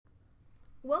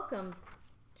Welcome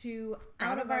to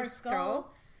Out of Our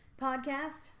Skull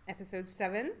podcast. Episode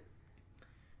 7.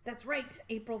 That's right,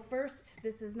 April 1st.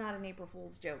 This is not an April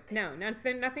Fool's joke. No,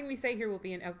 nothing we say here will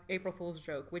be an April Fool's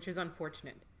joke, which is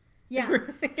unfortunate. Yeah.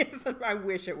 I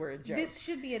wish it were a joke. This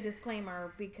should be a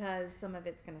disclaimer because some of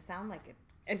it's going to sound like it.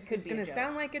 It's going to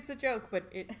sound like it's a joke,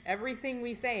 but everything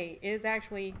we say is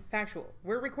actually factual.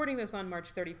 We're recording this on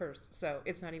March 31st, so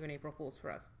it's not even April Fool's for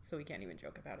us, so we can't even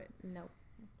joke about it. No.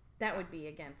 That would be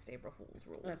against April Fool's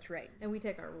rules. That's right. And we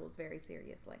take our rules very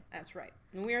seriously. That's right.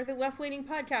 And we are the left-leaning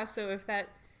podcast, so if that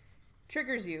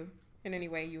triggers you in any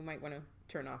way, you might want to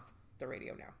turn off the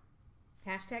radio now.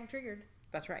 Hashtag triggered.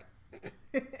 That's right.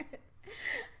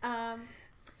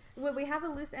 Well, we have a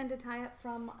loose end to tie up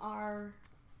from our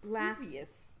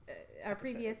previous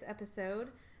episode,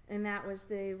 and that was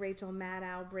the Rachel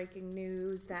Maddow breaking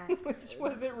news that which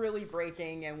wasn't really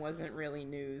breaking and wasn't really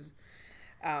news.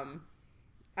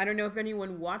 I don't know if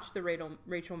anyone watched the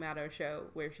Rachel Maddow show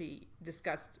where she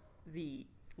discussed the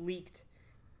leaked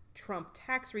Trump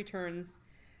tax returns,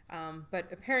 but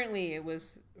apparently it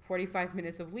was 45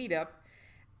 minutes of lead up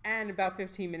and about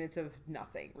 15 minutes of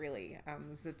nothing, really.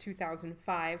 It was a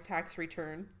 2005 tax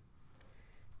return.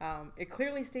 It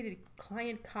clearly stated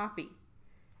client copy,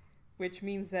 which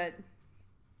means that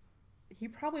he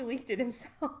probably leaked it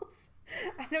himself.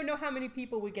 I don't know how many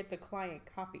people would get the client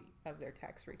copy of their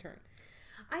tax return.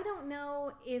 I don't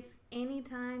know if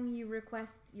anytime you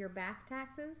request your back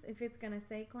taxes, if it's going to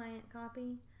say client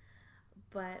copy,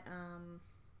 but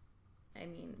I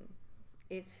mean,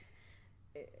 it's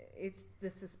the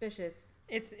suspicious.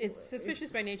 It's suspicious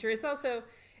by nature. It's also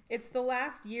the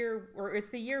last year, or it's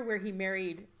the year where he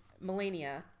married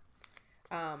Melania,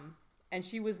 and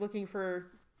she was looking for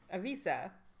a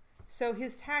visa. So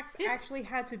his tax actually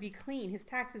had to be clean. His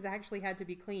taxes actually had to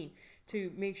be clean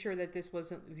to make sure that this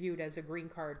wasn't viewed as a green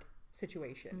card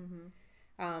situation.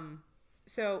 Mm-hmm.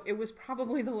 So it was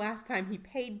probably the last time he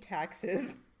paid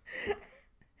taxes.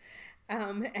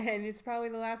 And it's probably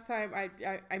the last time,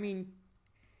 I mean,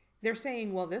 they're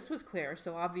saying, well, this was clear,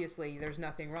 so obviously there's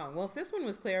nothing wrong. Well, if this one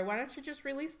was clear, why don't you just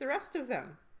release the rest of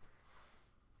them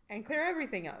and clear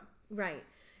everything up? Right.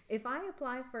 If I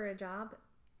apply for a job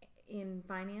in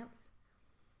finance,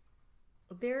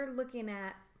 they're looking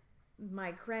at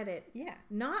my credit,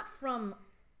 not from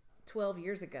 12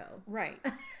 years ago. Right.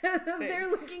 They're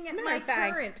looking at my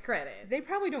current credit. They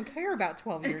probably don't care about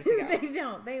 12 years ago. They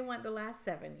don't. They want the last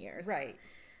 7 years. Right.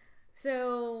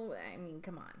 So, I mean,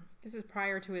 come on. This is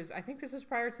prior to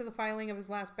the filing of his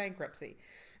last bankruptcy.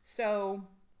 So,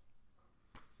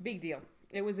 big deal.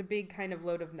 It was a big kind of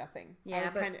load of nothing.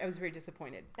 Yeah, I was very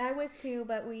disappointed. I was too,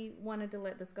 but we wanted to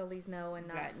let the Scullys know and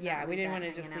not. Yeah, we didn't want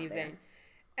to just leave them.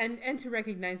 And to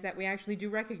recognize that we actually do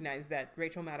recognize that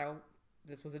Rachel Maddow,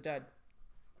 this was a dud.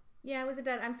 Yeah, it was a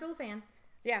dud. I'm still a fan.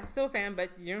 Yeah, still a fan, but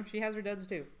she has her duds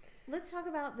too. Let's talk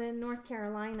about the North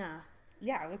Carolina.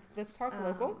 Yeah, let's talk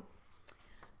local.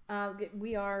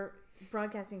 We are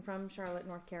broadcasting from Charlotte,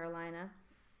 North Carolina.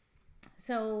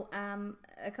 So,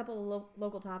 a couple of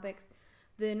local topics.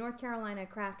 The North Carolina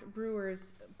craft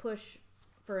brewers push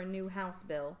for a new House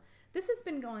bill. This has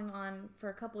been going on for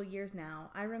a couple of years now.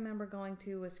 I remember going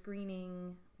to a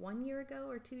screening 1 year ago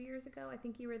or 2 years ago. I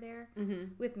think you were there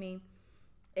with me.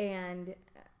 And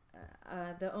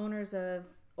the owners of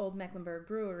Old Mecklenburg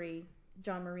Brewery,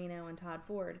 John Marino and Todd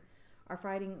Ford, are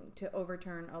fighting to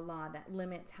overturn a law that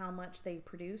limits how much they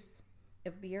produce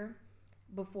of beer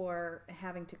before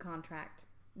having to contract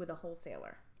with a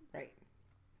wholesaler. Right.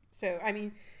 So, I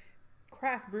mean,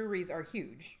 craft breweries are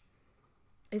huge.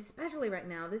 Especially right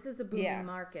now. This is a booming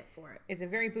market for it. It's a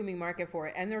very booming market for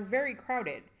it, and they're very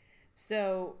crowded.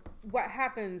 So, what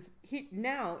happens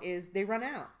now is they run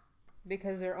out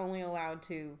because they're only allowed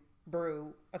to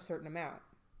brew a certain amount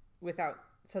without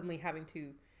suddenly having to...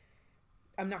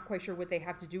 I'm not quite sure what they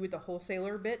have to do with the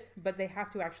wholesaler bit, but they have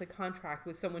to actually contract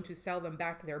with someone to sell them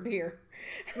back their beer.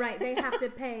 Right. They have to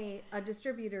pay a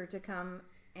distributor to come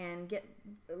and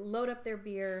load up their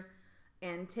beer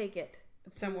and take it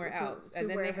somewhere else. And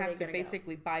then they have to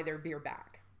basically buy their beer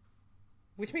back,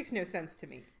 which makes no sense to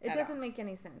me. It doesn't make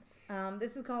any sense.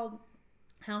 This is called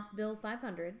House Bill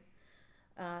 500,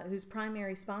 whose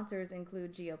primary sponsors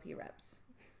include GOP reps.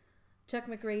 Chuck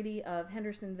McGrady of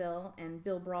Hendersonville and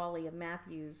Bill Brawley of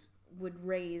Matthews would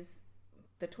raise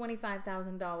the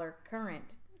 $25,000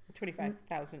 current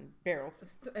 25,000 barrels.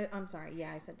 I'm sorry,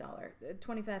 yeah, I said dollar.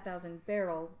 25,000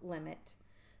 barrel limit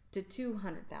to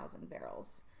 200,000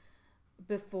 barrels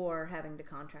before having to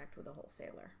contract with a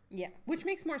wholesaler. Yeah, which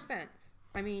makes more sense.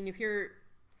 I mean, if you're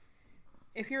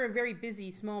a very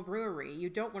busy small brewery, you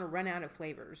don't want to run out of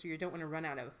flavors. You don't want to run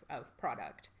out of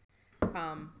product.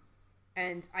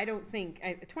 And I don't think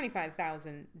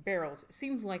 25,000 barrels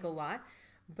seems like a lot,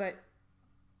 but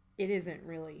it isn't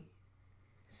really.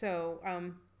 So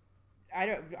I'm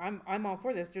all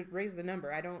for this. Just raise the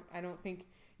number. I don't think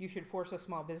you should force a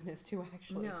small business to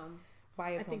actually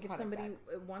buy its I think own if somebody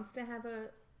back. wants to have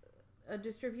a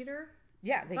distributor,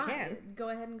 Yeah, they fine, can. go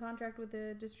ahead and contract with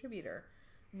a distributor,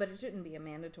 but it shouldn't be a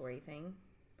mandatory thing.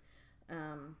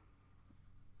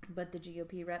 But the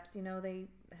GOP reps, they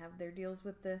have their deals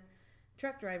with the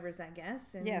truck drivers, I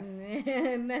guess, and, Yes.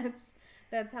 and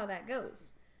that's how that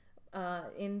goes.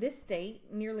 In this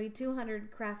state, nearly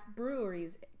 200 craft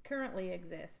breweries currently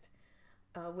exist,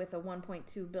 with a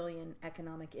 1.2 billion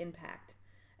economic impact,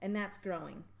 and that's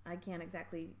growing. I can't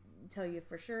exactly tell you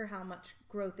for sure how much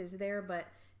growth is there, but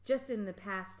just in the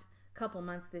past couple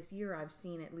months this year, I've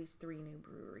seen at least 3 new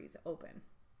breweries open,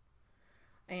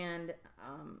 and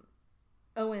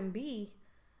OMB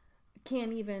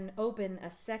can't even open a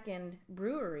second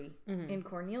brewery in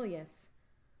Cornelius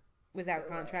Without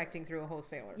contracting through a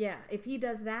wholesaler. Yeah, if he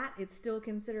does that, it's still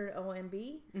considered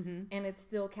OMB, and it's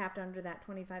still capped under that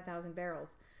 25,000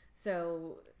 barrels.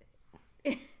 So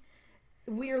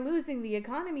we are losing the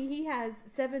economy. He has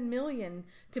 $7 million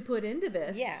to put into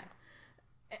this,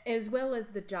 as well as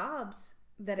the jobs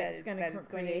that it's going to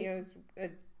create.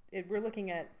 We're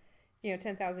looking at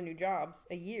 10,000 new jobs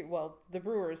a year. Well, the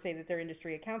brewers say that their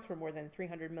industry accounts for more than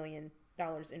 $300 million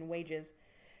in wages,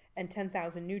 and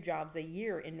 10,000 new jobs a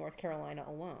year in North Carolina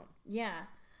alone. Yeah.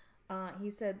 He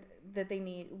said that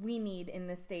we need in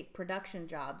this state production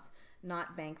jobs,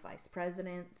 not bank vice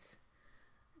presidents,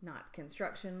 not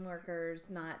construction workers,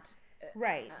 not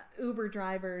Uber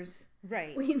drivers.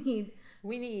 Right. We need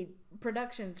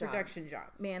production jobs.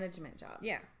 Management jobs.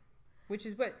 Yeah. Which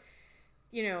is what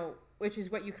you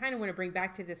kind of want to bring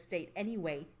back to this state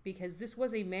anyway, because this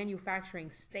was a manufacturing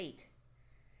state.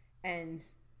 And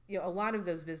a lot of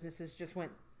those businesses just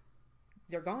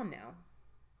they're gone now.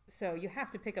 So you have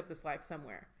to pick up the slack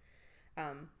somewhere.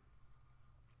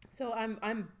 So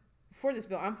I'm for this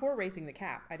bill. I'm for raising the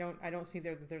cap. I don't see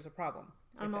that there's a problem.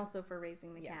 I'm also for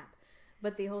raising the cap.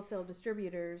 But the wholesale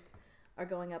distributors are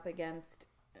going up against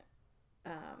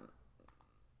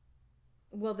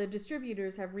the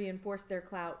distributors have reinforced their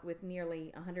clout with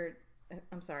nearly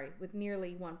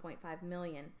 1.5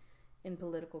 million in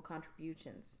political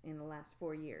contributions in the last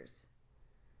 4 years.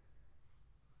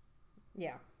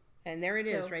 Yeah. And there it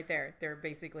is right there. They're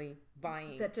basically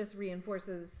buying. That just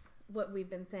reinforces what we've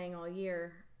been saying all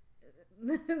year,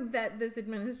 that this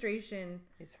administration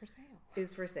is for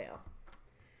sale.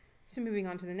 So moving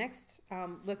on to the next,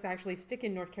 let's actually stick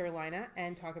in North Carolina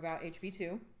and talk about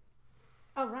HB2.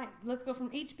 All right. Let's go from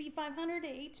HB 500 to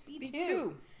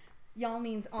HB2. Y'all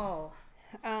means all.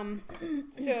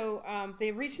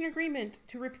 They've reached an agreement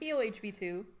to repeal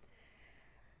HB2.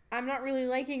 I'm not really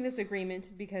liking this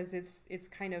agreement because it's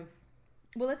kind of...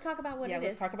 Well, let's talk about what it is. Yeah,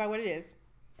 let's talk about what it is.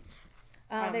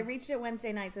 They reached it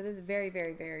Wednesday night, so this is very,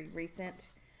 very, very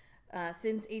recent.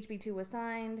 Since HB2 was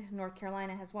signed, North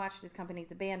Carolina has watched as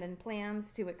companies abandon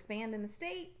plans to expand in the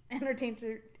state.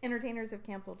 Entertainers have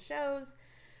canceled shows.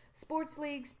 Sports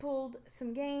leagues pulled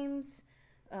some games.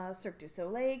 Cirque du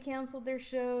Soleil canceled their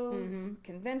shows.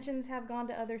 Conventions have gone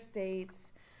to other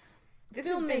states.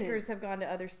 Filmmakers have gone to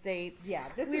other states. Yeah,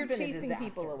 we're chasing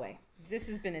people away. This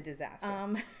has been a disaster.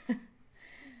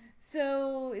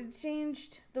 So it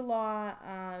changed the law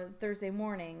Thursday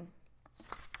morning.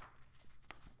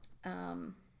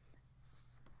 It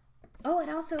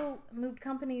also moved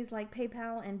companies like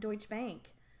PayPal and Deutsche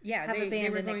Bank. Yeah, they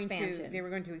were going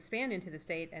to expand into the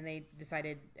state, and they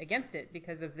decided against it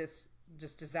because of this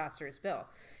just disastrous bill.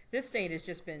 This state has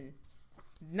just been,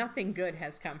 nothing good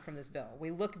has come from this bill.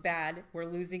 We look bad. We're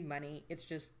losing money. It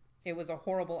was a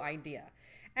horrible idea,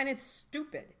 and it's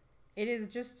stupid. It is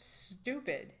just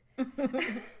stupid.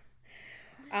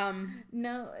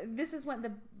 No, this is what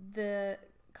the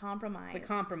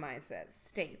compromise says.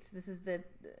 States. This is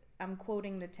I'm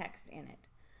quoting the text in it.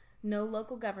 No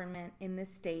local government in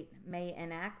this state may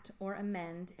enact or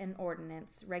amend an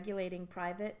ordinance regulating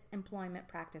private employment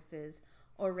practices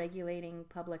or regulating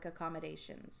public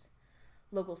accommodations.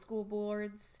 Local school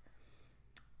boards,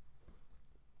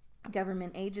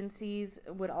 government agencies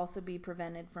would also be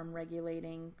prevented from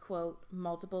regulating, quote,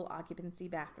 multiple occupancy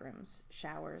bathrooms,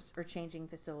 showers, or changing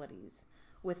facilities,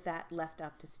 with that left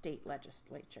up to state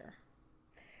legislature.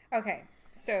 Okay,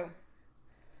 so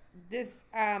this...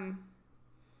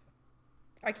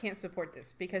 I can't support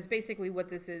this because basically what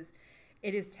this is,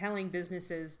 it is telling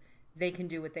businesses they can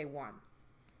do what they want.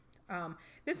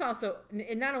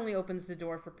 It not only opens the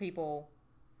door for people,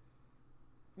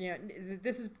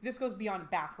 this goes beyond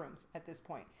bathrooms at this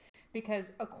point.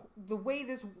 because the way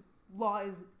this law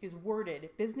is worded,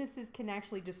 businesses can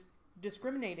actually just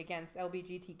discriminate against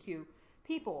LGBTQ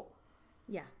people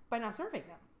Yeah. by not serving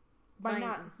them, by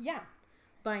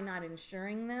not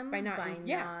insuring them, By not-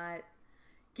 not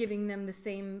giving them the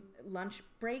same lunch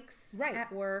breaks Right.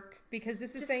 at work. because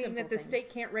this is Just saying that simple the state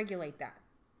things. can't regulate that.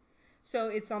 So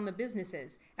it's on the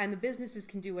businesses, and the businesses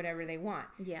can do whatever they want.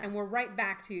 Yeah. And we're right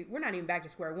back to, we're not even back to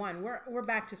square one. We're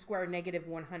back to square negative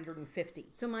 150.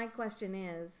 So my question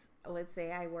is, let's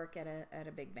say I work at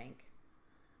a big bank,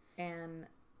 and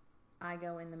I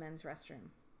go in the men's restroom,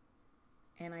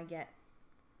 and I get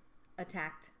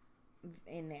attacked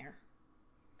in there,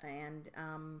 and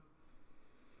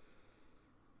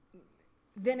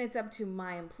then it's up to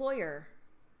my employer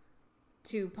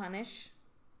to punish,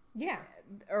 Yeah.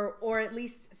 or at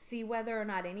least see whether or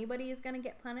not anybody is going to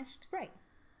get punished Right.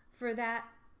 for that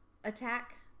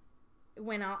attack,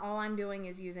 when all I'm doing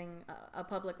is using a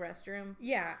public restroom.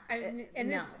 Yeah. And no.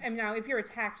 this, now if you're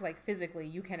attacked like physically,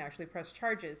 you can actually press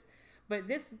charges. But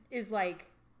this is like,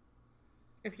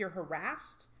 if you're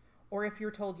harassed, or if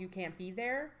you're told you can't be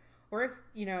there, or if,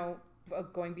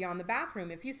 going beyond the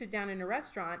bathroom, if you sit down in a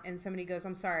restaurant and somebody goes,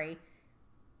 I'm sorry,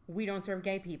 we don't serve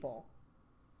gay people,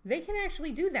 they can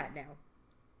actually do that now.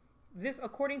 This,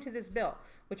 according to this bill,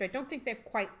 which I don't think they've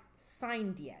quite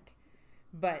signed yet,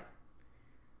 but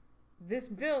this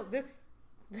bill, this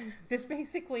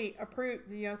basically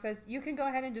says you can go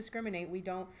ahead and discriminate.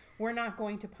 We're not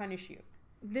going to punish you.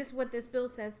 What this bill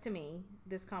says to me,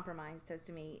 this compromise says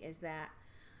to me, is that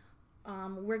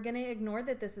we're going to ignore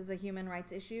that this is a human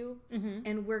rights issue,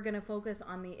 and we're going to focus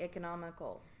on the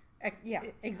economical. Yeah,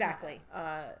 exactly.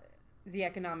 The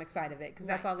economic side of it, because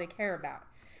that's Right. all they care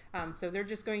about. So they're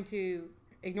just going to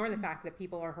ignore the fact that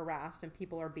people are harassed and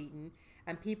people are beaten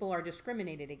and people are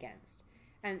discriminated against.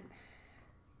 And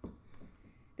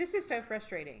this is so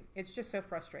frustrating. It's just so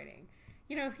frustrating.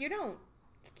 If you don't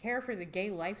care for the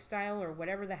gay lifestyle or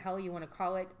whatever the hell you want to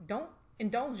call it, don't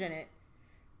indulge in it.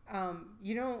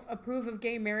 You don't approve of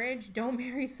gay marriage, don't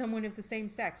marry someone of the same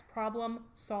sex. Problem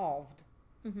solved.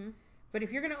 Mm-hmm. But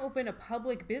if you're going to open a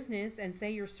public business and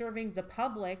say you're serving the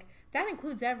public, that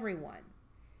includes everyone.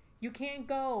 You can't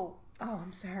go, oh,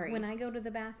 I'm sorry. When I go to the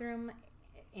bathroom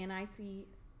and I see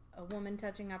a woman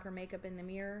touching up her makeup in the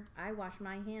mirror, I wash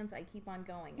my hands. I keep on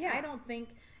going. Yeah. I don't think,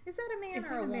 is that a man Is or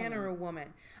that a a man woman? or a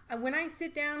woman? When I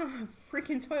sit down on a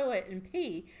freaking toilet and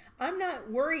pee, I'm not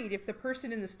worried if the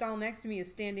person in the stall next to me is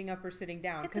standing up or sitting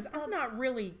down, It's a because I'm not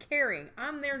really caring.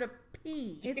 I'm there to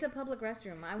pee. It's a public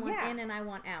restroom. I want Yeah. in and I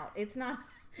want out. It's not.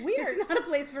 Weird. It's not a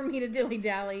place for me to dilly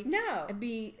dally. No. And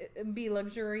be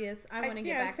luxurious. I want to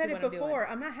get I've back said to it what before.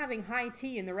 I'm not having high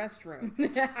tea in the restroom.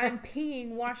 I'm peeing,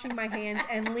 washing my hands,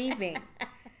 and leaving.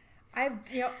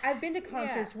 I've been to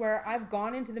concerts where I've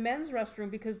gone into the men's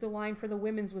restroom because the line for the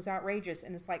women's was outrageous,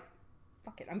 and it's like,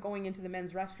 fuck it, I'm going into the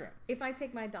men's restroom. If I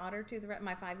take my daughter to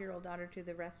my 5-year-old daughter to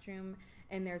the restroom,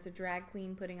 and there's a drag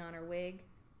queen putting on her wig,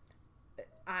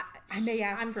 I may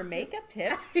ask for makeup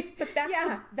tips, but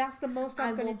that's the most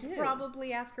I'm going to do.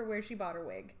 Probably ask her where she bought her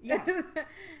wig. Yeah,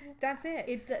 that's it.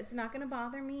 It's not going to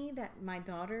bother me that my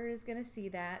daughter is going to see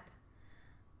that.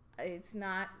 It's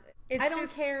not. I don't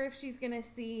care if she's going to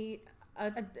see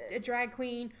a drag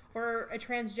queen or a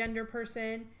transgender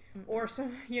person or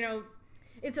some,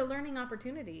 It's a learning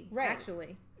opportunity, right.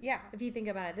 Actually. Yeah. If you think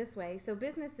about it this way. So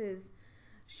businesses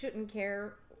shouldn't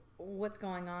care what's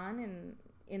going on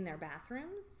in their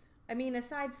bathrooms. I mean,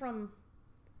 aside from,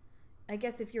 I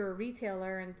guess if you're a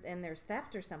retailer and there's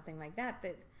theft or something like that,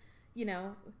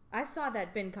 I saw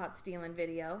that been caught stealing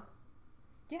video.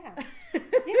 Yeah.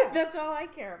 That's all I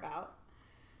care about.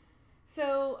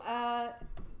 So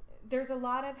there's a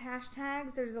lot of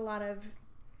hashtags. There's a lot of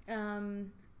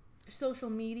social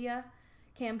media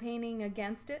campaigning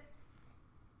against it.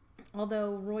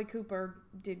 Although Roy Cooper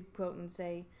did quote and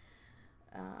say,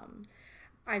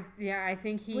 I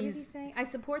think he's... What did he say? I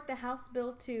support the House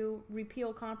bill to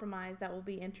repeal compromise that will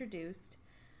be introduced.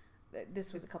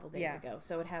 This was a couple days ago,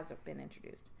 so it hasn't been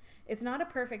introduced. It's not a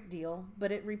perfect deal,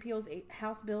 but it repeals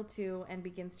House Bill 2 and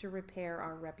begins to repair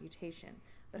our reputation.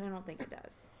 But I don't think it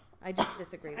does. I just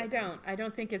disagree with him. I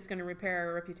don't think it's going to repair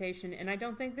our reputation, and I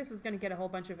don't think this is going to get a whole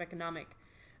bunch of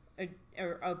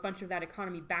or a bunch of that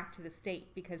economy back to the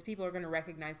state, because people are going to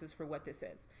recognize this for what this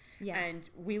is. Yeah. And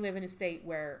we live in a state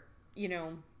where,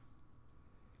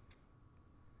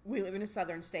 we live in a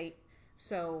southern state,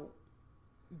 so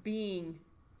being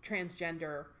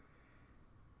transgender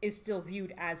is still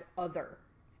viewed as other,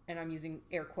 and I'm using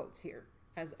air quotes here,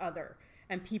 as other,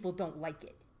 and people don't like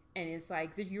it. And it's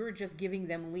like, you're just giving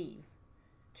them leave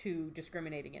to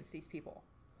discriminate against these people.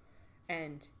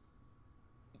 And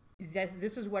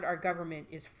this is what our government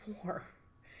is for.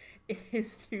 It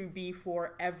is to be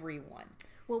for everyone.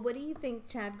 Well, what do you think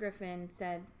Chad Griffin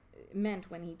meant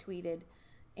when he tweeted,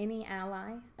 "Any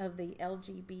ally of the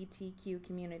LGBTQ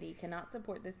community cannot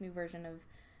support this new version of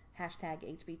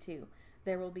 #HB2.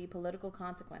 There will be political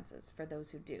consequences for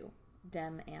those who do,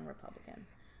 Dem and Republican."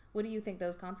 What do you think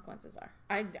those consequences are?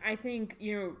 I think,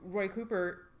 Roy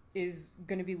Cooper is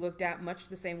going to be looked at much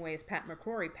the same way as Pat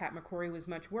McCrory. Pat McCrory was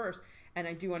much worse, and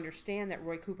I do understand that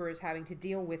Roy Cooper is having to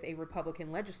deal with a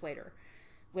Republican legislature.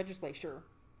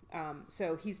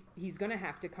 So he's going to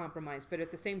have to compromise. But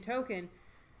at the same token,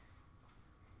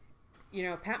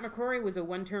 Pat McCrory was a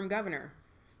one-term governor.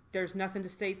 There's nothing to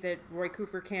state that Roy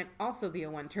Cooper can't also be a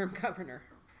one-term governor.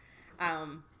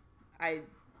 I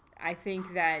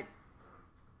think that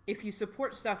if you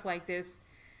support stuff like this,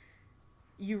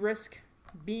 you risk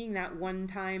being that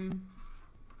one-time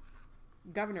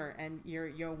governor, and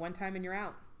you're one time and you're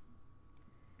out.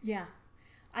 Yeah.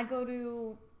 I'm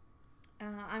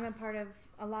a part of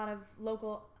a lot of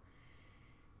local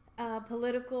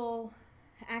political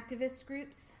activist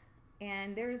groups,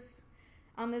 and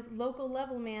on this local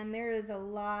level, man, there is a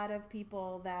lot of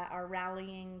people that are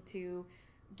rallying to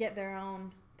get their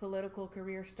own political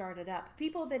career started up.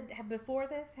 People that before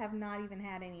this have not even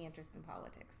had any interest in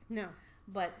politics. No.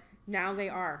 But now they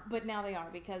are.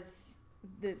 Because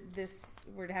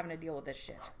we're having to deal with this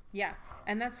shit. Yeah,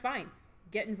 and that's fine.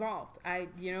 Get involved.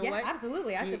 What?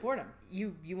 Absolutely. I support them.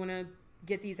 You want to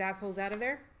get these assholes out of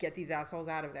there? Get these assholes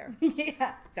out of there.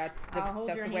 Yeah. That's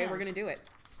the way we're going to do it.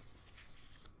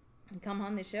 Come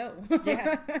on the show.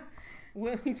 Yeah.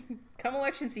 Come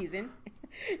election season,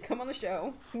 come on the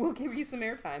show. We'll give you some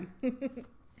airtime.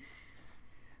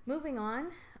 Moving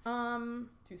on.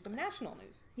 To some national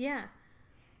news. Yeah.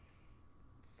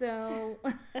 So,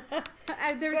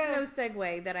 there's no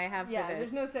segue that I have for this. Yeah,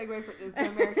 there's no segue for the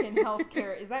American Health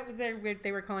Care. Is that what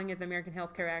they were calling it, the American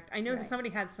Health Care Act? I know that somebody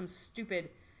had some stupid,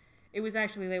 it was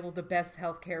actually labeled the best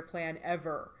health care plan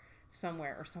ever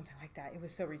somewhere or something like that. It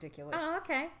was so ridiculous. Oh,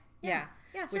 okay. Yeah.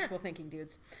 Yeah, sure. Wishful thinking,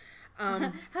 dudes.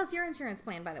 How's your insurance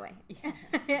plan, by the way?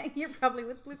 Yeah. You're probably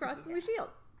with Blue Cross Blue Shield.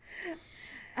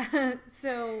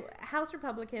 So, House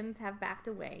Republicans have backed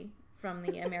away from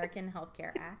the American Health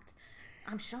Care Act.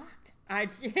 I'm shocked.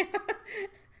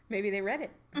 Maybe they read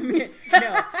it.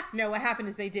 No. What happened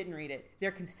is they didn't read it.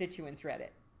 Their constituents read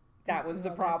it. That was the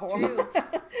problem.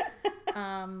 That's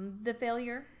true. The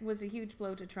failure was a huge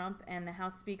blow to Trump and the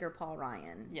House Speaker Paul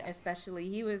Ryan. Yes. Especially,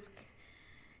 he was.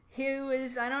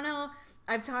 I don't know.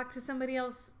 I've talked to somebody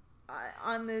else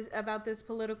about this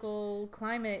political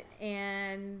climate,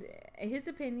 and his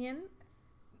opinion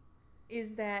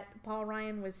is that Paul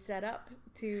Ryan was set up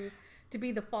to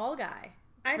be the fall guy.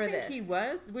 I think he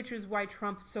was, which is why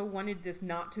Trump so wanted this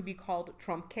not to be called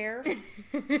Trump Care,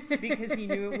 because he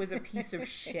knew it was a piece of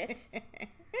shit.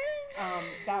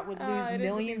 That would lose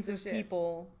millions of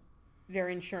people their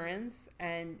insurance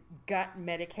and gut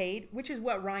Medicaid, which is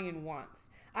what Ryan wants.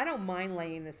 I don't mind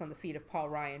laying this on the feet of Paul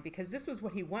Ryan, because this was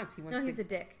what he wants. He's a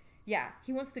dick. Yeah,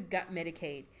 he wants to gut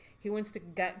Medicaid. He wants to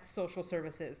gut social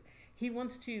services. He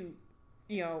wants to,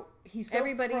 he's so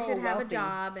everybody should have a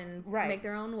job and right. make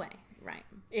their own way. Right.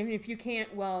 And if you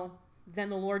can't, well, then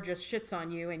the Lord just shits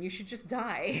on you and you should just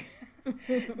die.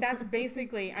 That's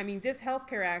basically, this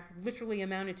Healthcare Act literally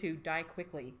amounted to die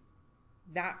quickly.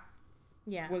 That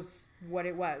was what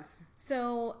it was.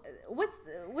 So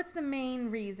what's the main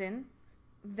reason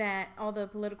that all the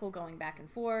political going back and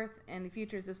forth and the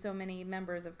futures of so many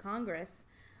members of Congress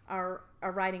are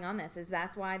riding on this? Is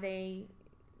that's why they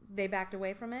backed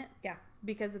away from it? Yeah.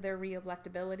 Because of their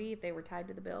re-electability if they were tied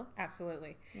to the bill?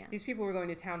 Absolutely. Yeah. These people were going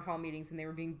to town hall meetings and they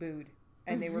were being booed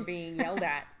and they were being yelled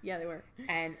at. Yeah, they were.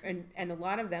 And a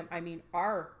lot of them,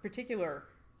 our particular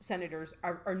senators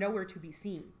are nowhere to be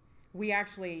seen.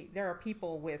 There are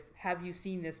people with "Have you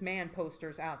seen this man?"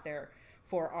 posters out there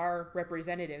for our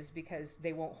representatives because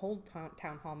they won't hold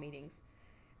town hall meetings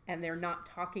and they're not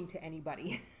talking to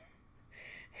anybody.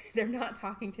 They're not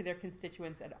talking to their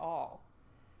constituents at all,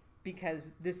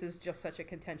 because this is just such a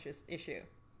contentious issue.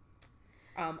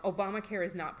 Obamacare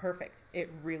is not perfect.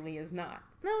 It really is not.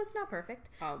 No, it's not perfect.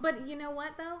 But you know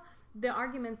what, though? The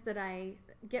arguments that I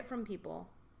get from people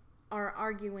are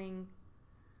arguing,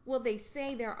 well, they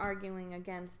say they're arguing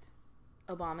against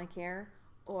Obamacare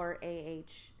or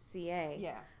AHCA.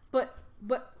 Yeah.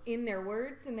 But in their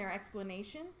words, in their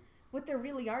explanation, what they're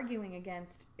really arguing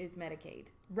against is Medicaid.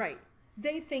 Right.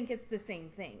 They think it's the same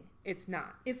thing. It's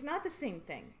not. It's not the same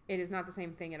thing. It is not the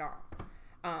same thing at all.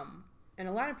 And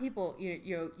a lot of people,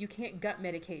 you can't gut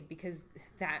Medicaid because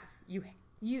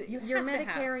Your have to have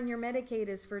Medicare and your Medicaid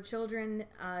is for children,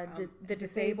 the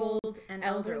disabled, disabled, and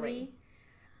elderly.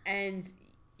 And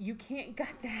you can't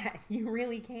gut that. You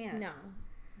really can't. No,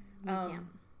 you can't.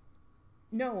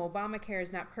 No, Obamacare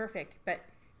is not perfect, but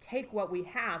take what we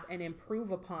have and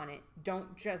improve upon it.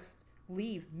 Don't just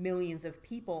leave millions of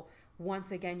people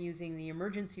once again using the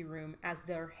emergency room as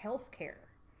their health care.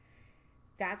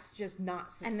 That's just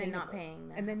not sustainable. And then not paying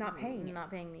them. And then not paying it. Not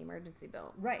paying the emergency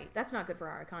bill. Right. That's not good for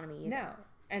our economy either. No.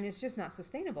 And it's just not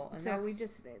sustainable. And so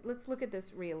let's look at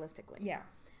this realistically. Yeah.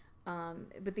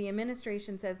 But the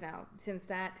administration says now, since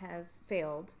that has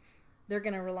failed, they're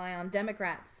going to rely on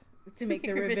Democrats to make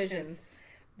the revisions.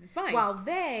 Fine. While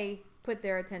they put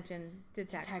their attention to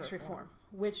tax reform.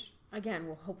 Which, again,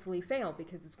 will hopefully fail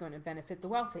because it's going to benefit the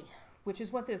wealthy. Which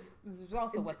is what this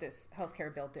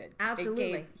healthcare bill did. Absolutely.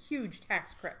 It gave huge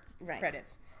tax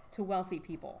credits to wealthy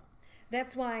people.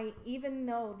 That's why, even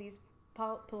though these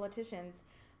politicians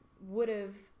would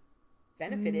have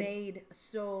made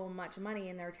so much money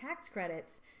in their tax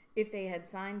credits if they had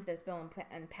signed this bill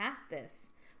and passed this,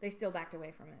 they still backed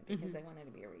away from it because they wanted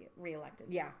to be reelected.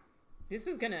 Yeah. This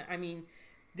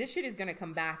shit is gonna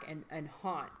come back and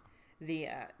haunt the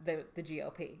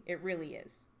GOP. It really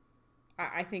is.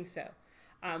 I think so.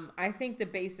 I think the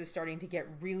base is starting to get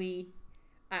really.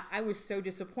 I was so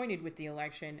disappointed with the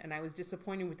election, and I was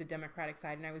disappointed with the Democratic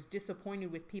side, and I was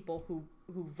disappointed with people who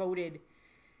voted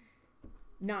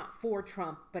not for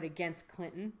Trump but against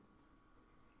Clinton.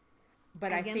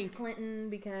 But I think Clinton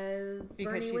because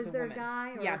Bernie was their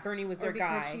guy. Or, Bernie was their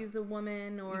guy. Because she's a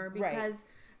woman, or because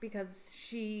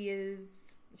she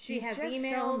has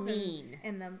emails so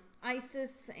and the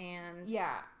ISIS and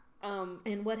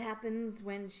and what happens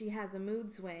when she has a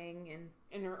mood swing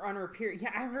and on her period. Yeah,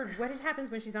 I heard what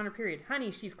happens when she's on her period. Honey,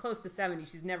 she's close to 70.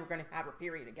 She's never going to have her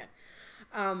period again.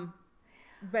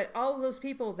 But all of those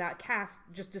people that cast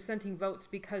just dissenting votes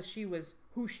because she was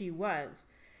who she was,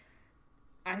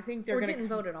 I think they're didn't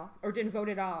vote at all. Or didn't vote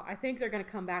at all. I think they're going to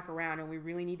come back around, and we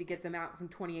really need to get them out from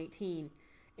 2018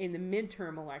 in the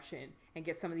midterm election and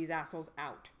get some of these assholes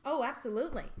out. Oh,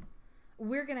 absolutely.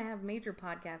 We're going to have major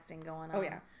podcasting going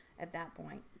on at that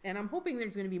point. And I'm hoping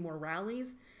there's going to be more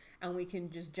rallies and we can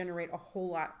just generate a whole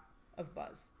lot of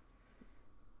buzz.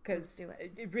 Because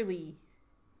it really,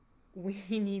 we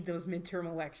need those midterm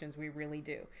elections. We really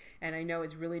do. And I know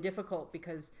it's really difficult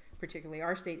because particularly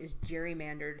our state is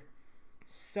gerrymandered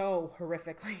so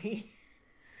horrifically.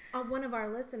 One of our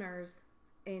listeners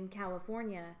in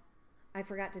California, I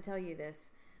forgot to tell you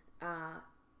this,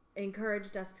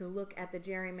 encouraged us to look at the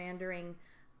gerrymandering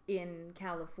in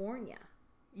California.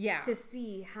 Yeah. To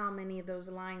see how many of those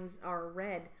lines are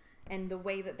red and the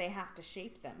way that they have to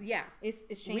shape them. Yeah. It's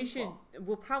shameful.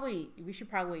 We should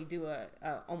probably do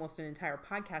almost an entire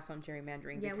podcast on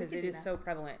gerrymandering because it is so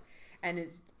prevalent. And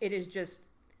it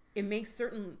makes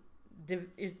certain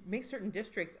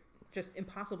districts just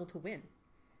impossible to win.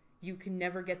 You can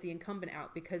never get the incumbent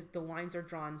out because the lines are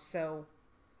drawn so,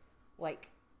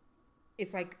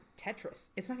 it's like Tetris.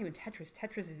 It's not even Tetris.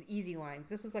 Tetris is easy lines.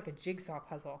 This is like a jigsaw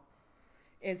puzzle.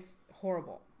 It's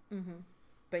horrible. Mm-hmm.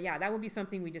 But yeah, that will be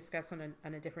something we discuss on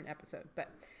a different episode. But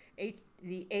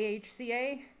the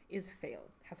AHCA has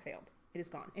failed. It is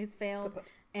gone. It's failed.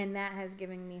 And that has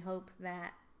given me hope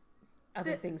that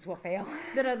other things will fail.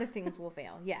 That other things will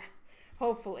fail, yeah.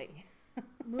 Hopefully.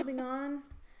 Moving on.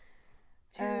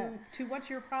 To what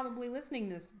you're probably listening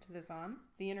to this on,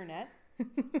 the internet.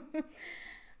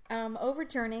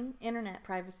 Overturning internet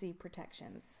privacy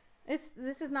protections.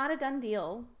 This is not a done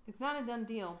deal. It's not a done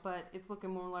deal, but it's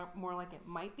looking more like it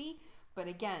might be. But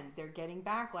again, they're getting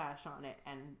backlash on it,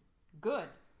 and good.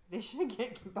 They should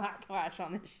get backlash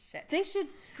on this shit. They should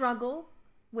struggle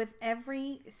with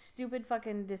every stupid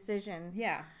fucking decision.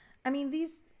 Yeah. I mean,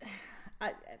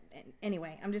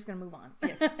 anyway, I'm just going to move on.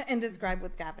 Yes. And describe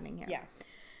what's happening here. Yeah.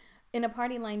 In a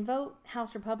party line vote,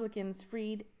 House Republicans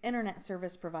freed internet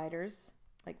service providers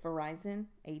like Verizon,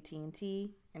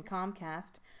 AT&T, and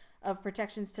Comcast of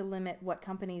protections to limit what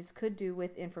companies could do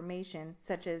with information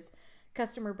such as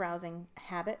customer browsing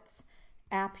habits,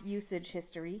 app usage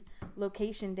history,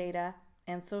 location data,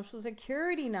 and social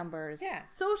security numbers. Yeah.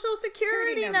 Social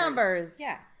security numbers.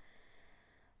 Yeah.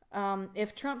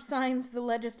 If Trump signs the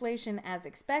legislation as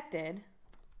expected,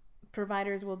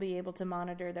 providers will be able to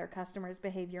monitor their customers'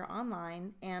 behavior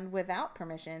online and, without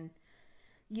permission,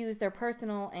 use their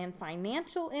personal and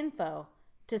financial info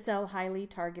to sell highly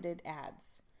targeted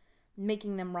ads,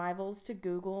 making them rivals to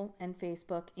Google and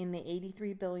Facebook in the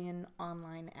 $83 billion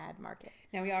online ad market.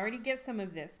 Now, we already get some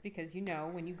of this because,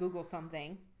 when you Google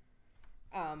something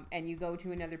and you go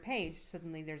to another page,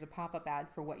 suddenly there's a pop-up ad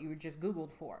for what you were just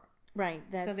Googled for. Right.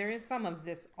 That's, So there is some of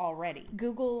this already.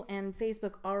 Google and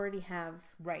Facebook already have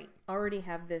Right.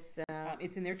 this.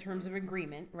 It's in their terms of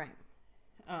agreement. Right.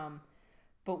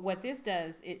 But what this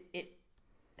does, it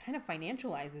kind of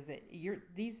financializes it.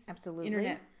 These Absolutely.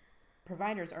 internet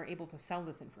providers are able to sell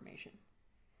this information.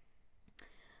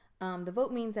 The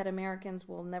vote means that Americans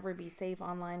will never be safe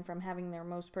online from having their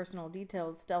most personal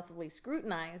details stealthily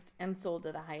scrutinized and sold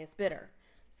to the highest bidder,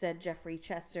 said Jeffrey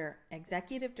Chester,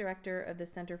 executive director of the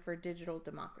Center for Digital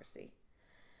Democracy.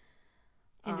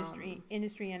 Industry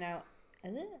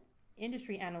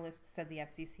analysts said the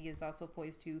FCC is also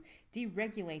poised to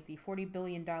deregulate the $40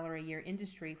 billion a year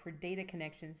industry for data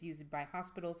connections used by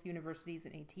hospitals, universities,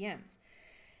 and ATMs.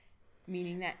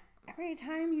 Meaning that every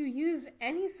time you use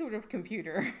any sort of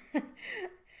computer,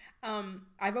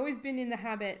 I've always been in the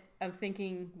habit of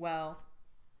thinking, well,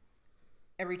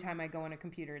 every time I go on a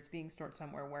computer, it's being stored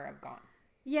somewhere where I've gone.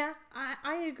 Yeah,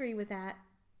 I agree with that.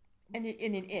 And it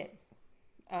is.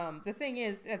 The thing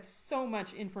is, that's so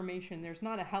much information. There's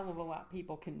not a hell of a lot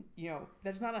people can,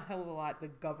 there's not a hell of a lot the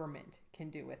government can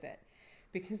do with it.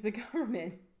 Because the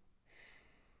government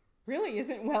really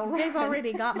isn't well run. They've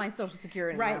already got my social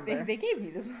security number. Right, they gave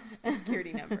me this social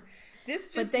security number. This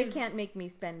just but they can't make me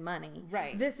spend money.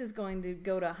 Right. This is going to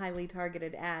go to highly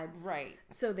targeted ads. Right.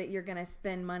 So that you're going to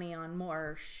spend money on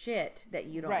more shit that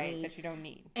you don't need. Right, that you don't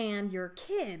need. And your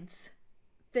kids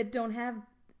that don't have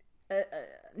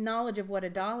knowledge of what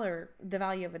the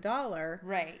value of a dollar.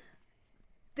 Right.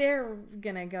 They're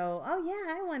going to go, oh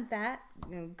yeah, I want that.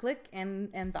 And click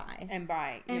and buy. And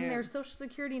buy. And their social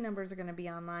security numbers are going to be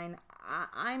online.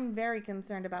 I'm very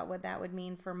concerned about what that would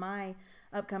mean for my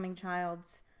upcoming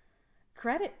child's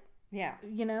credit. Yeah.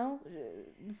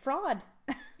 Fraud.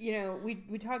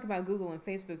 We talk about Google and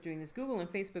Facebook doing this. Google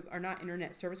and Facebook are not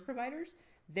internet service providers.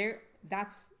 They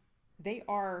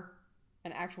are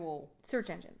an actual search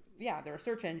engine. Yeah, they're a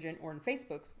search engine, or in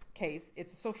Facebook's case,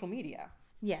 it's social media.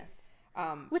 Yes.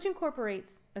 Which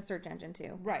incorporates a search engine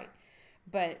too. Right.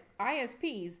 But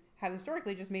ISPs have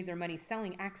historically just made their money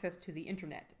selling access to the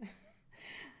internet.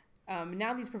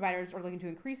 Now these providers are looking to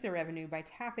increase their revenue by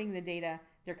tapping the data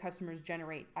their customers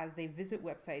generate as they visit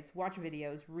websites, watch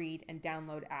videos, read, and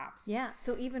download apps. Yeah,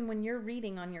 so even when you're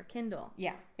reading on your Kindle.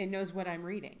 Yeah, it knows what I'm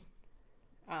reading.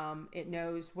 It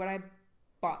knows what I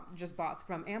just bought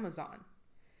from Amazon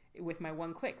with my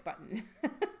one-click button,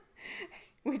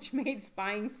 which made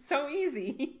buying so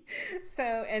easy.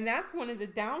 And that's one of the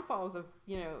downfalls of,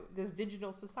 this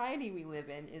digital society we live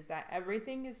in, is that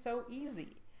everything is so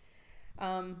easy.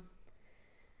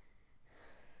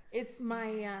 It's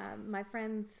my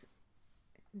friend's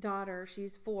daughter,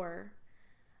 she's 4,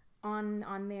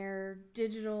 on their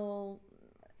digital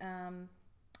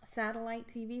satellite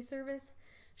TV service.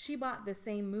 She bought the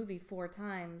same movie 4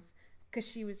 times because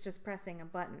she was just pressing a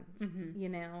button.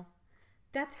 Mm-hmm.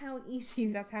 That's how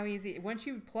easy. Once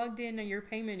you've plugged in your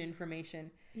payment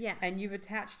information, yeah, and you've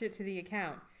attached it to the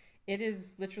account, it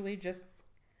is literally just.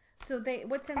 So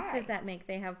what sense does that make?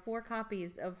 They have 4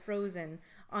 copies of Frozen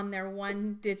on their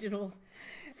one digital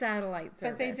satellite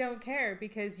service. But they don't care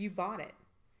because you bought it.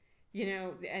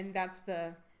 And that's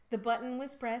the button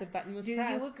was pressed. Do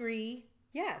you agree?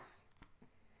 Yes.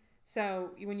 So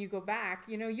when you go back,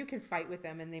 you can fight with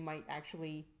them, and they might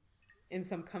actually, in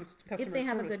some customer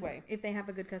service way, if they have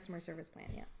a good customer service plan,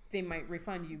 yeah, they might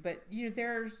refund you. But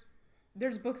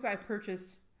there's books I've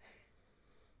purchased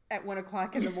at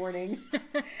 1:00 in the morning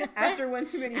after one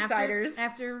too many ciders.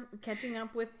 After catching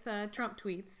up with Trump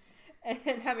tweets.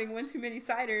 And having one too many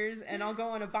ciders, and I'll go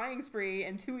on a buying spree,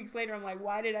 and 2 weeks later I'm like,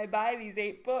 why did I buy these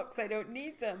 8 books? I don't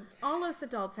need them. All us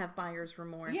adults have buyer's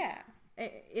remorse. Yeah.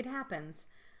 It happens.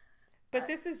 But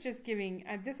this is just giving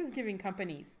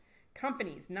companies,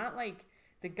 not like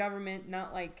the government,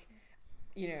 not like,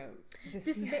 I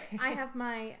have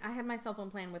my cell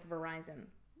phone plan with Verizon.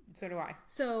 So do I.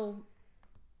 So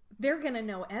they're going to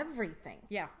know everything.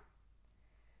 Yeah.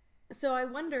 So I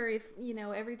wonder if,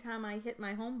 every time I hit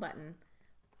my home button,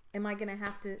 am I going to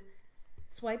have to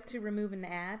swipe to remove an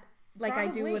ad like I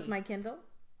do with my Kindle?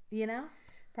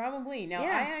 Probably. Now,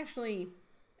 yeah. I actually,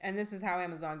 and this is how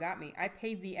Amazon got me, I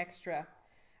paid the extra,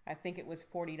 I think it was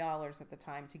 $40 at the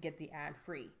time, to get the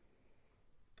ad-free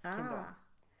Kindle.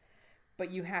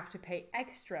 But you have to pay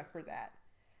extra for that.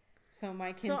 So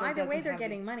my Kindle So either way they're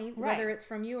getting money, right, whether it's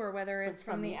from you or whether it's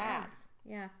from the ads.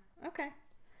 Yeah. Okay.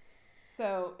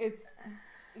 So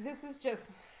this is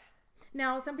just...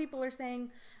 Now, some people are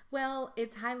saying, well,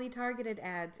 it's highly targeted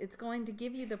ads. It's going to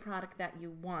give you the product that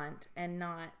you want and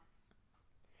not...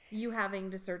 you having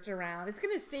to search around. It's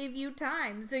going to save you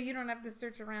time so you don't have to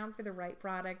search around for the right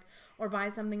product or buy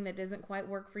something that doesn't quite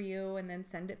work for you and then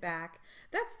send it back.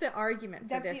 That's the argument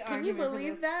for this. Can you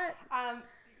believe that?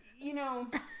 You know,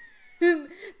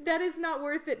 that is not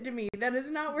worth it to me. That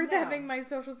is not worth having my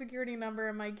social security number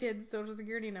and my kid's social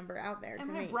security number out there to me.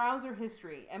 And my browser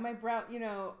history and my you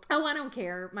know. Oh, I don't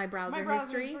care. My browser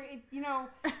history. You know,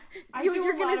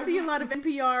 you're going to see a lot of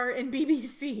NPR and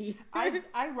BBC.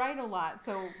 I write a lot,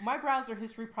 so my browser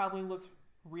history probably looks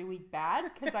really bad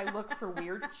because I look for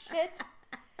weird shit.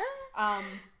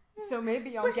 So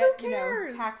maybe I'll get,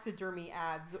 taxidermy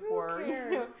ads or,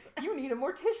 you need a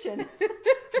mortician.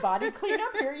 Body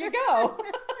cleanup, here you go.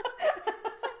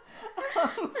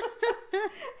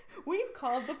 We've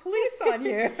called the police on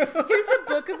you. Here's a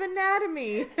book of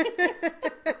anatomy.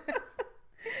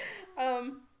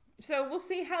 So we'll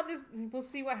see we'll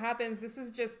see what happens. This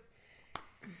is just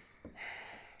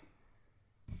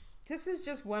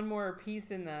one more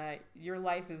piece in your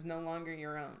life is no longer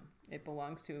your own. It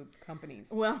belongs to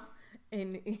companies. Well,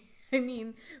 and I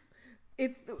mean,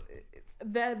 it's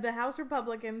the House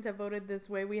Republicans have voted this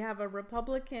way. We have a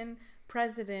Republican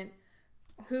president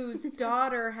whose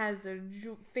daughter has a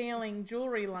failing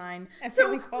jewelry line.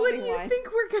 So what do you think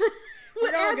we're gonna?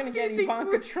 We're all gonna get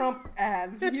Ivanka Trump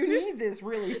ads. You need this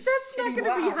really. That's not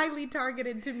gonna be highly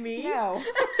targeted to me. No.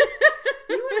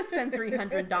 You want to spend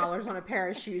 $300 on a pair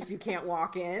of shoes you can't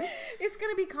walk in. It's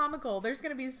going to be comical. There's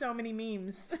going to be so many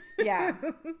memes. Yeah.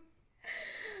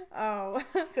 Oh.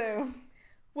 So.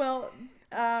 Well,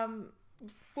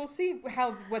 we'll see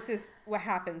what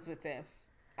happens with this.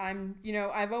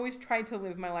 I've always tried to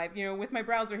live my life, with my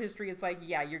browser history, it's like,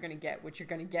 yeah, you're going to get what you're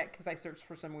going to get because I searched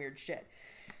for some weird shit.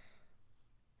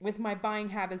 With my buying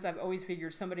habits, I've always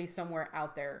figured somebody somewhere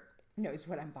out there knows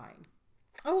what I'm buying.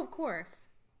 Oh, of course.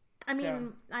 I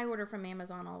mean, I order from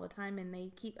Amazon all the time, and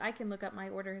I can look up my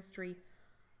order history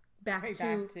back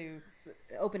to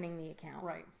opening the account.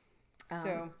 Right.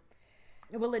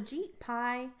 Well, Ajit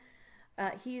Pai,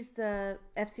 he's the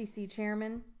FCC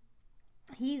chairman.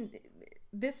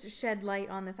 This shed light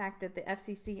on the fact that the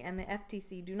FCC and the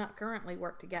FTC do not currently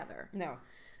work together. No.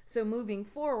 So moving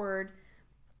forward,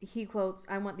 he quotes,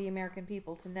 "I want the American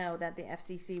people to know that the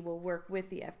FCC will work with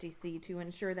the FTC to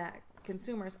ensure that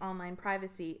consumers' online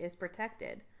privacy is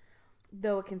protected,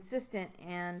 though a consistent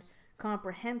and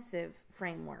comprehensive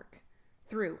framework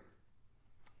through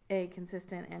a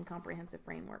consistent and comprehensive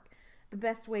framework. The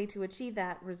best way to achieve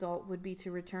that result would be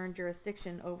to return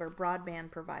jurisdiction over broadband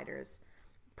providers'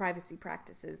 privacy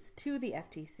practices to the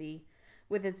FTC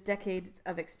with its decades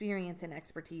of experience and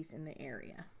expertise in the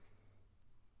area."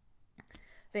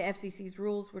 The FCC's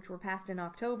rules, which were passed in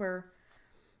October,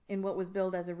 in what was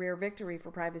billed as a rare victory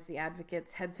for privacy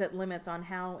advocates, had set limits on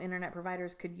how internet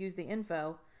providers could use the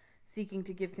info, seeking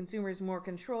to give consumers more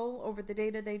control over the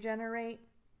data they generate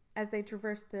as they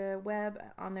traverse the web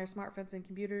on their smartphones and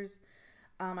computers.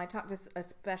 I talked to a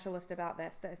specialist about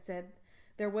this that said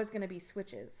there was going to be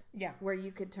switches where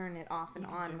you could turn it off and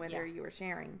on whether you were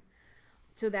sharing.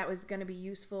 So that was going to be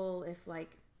useful if,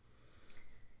 like,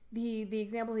 the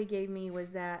example he gave me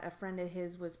was that a friend of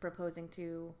his was planning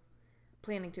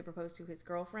to propose to his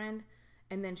girlfriend,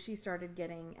 and then she started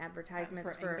getting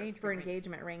advertisements for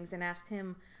engagement rings and asked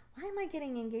him, "Why am I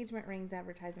getting engagement rings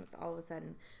advertisements all of a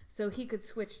sudden?" So he could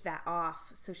switch that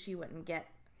off so she wouldn't get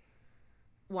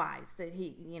wise that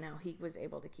he was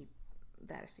able to keep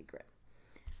that a secret.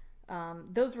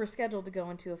 Those were scheduled to go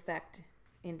into effect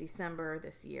in December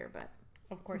this year, but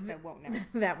of course that won't now.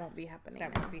 That won't be happening.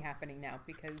 That won't be happening now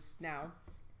because now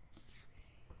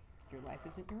your life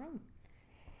isn't your own.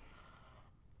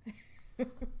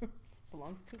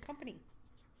 Belongs to a company.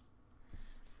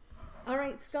 All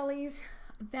right, Scullies,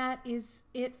 that is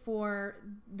it for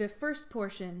the first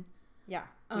portion. Yeah,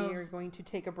 we are going to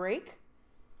take a break.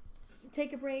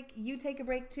 Take a break. You take a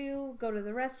break too. Go to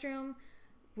the restroom.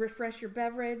 Refresh your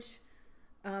beverage.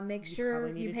 Make sure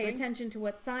you pay attention to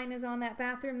what sign is on that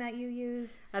bathroom that you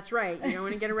use. That's right. You don't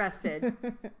want to get arrested.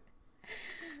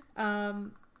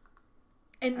 And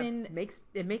then it makes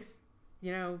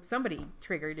somebody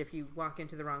triggered if you walk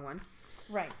into the wrong one.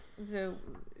 Right. So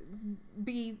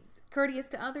be courteous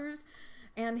to others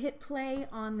and hit play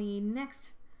on the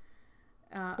next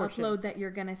upload that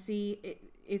you're going to see.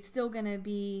 It's still going to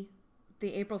be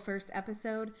the April 1st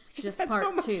episode, just part 2.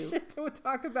 So much shit to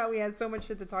talk about. We had so much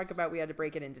shit to talk about. We had to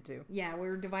break it into 2. Yeah,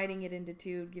 we're dividing it into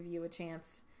 2 to give you a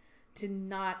chance to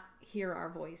not hear our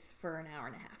voice for an hour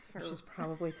and a half. Which is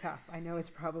probably tough. I know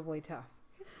it's probably tough.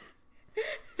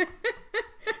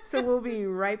 So we'll be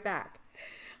right back.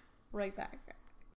 Right back.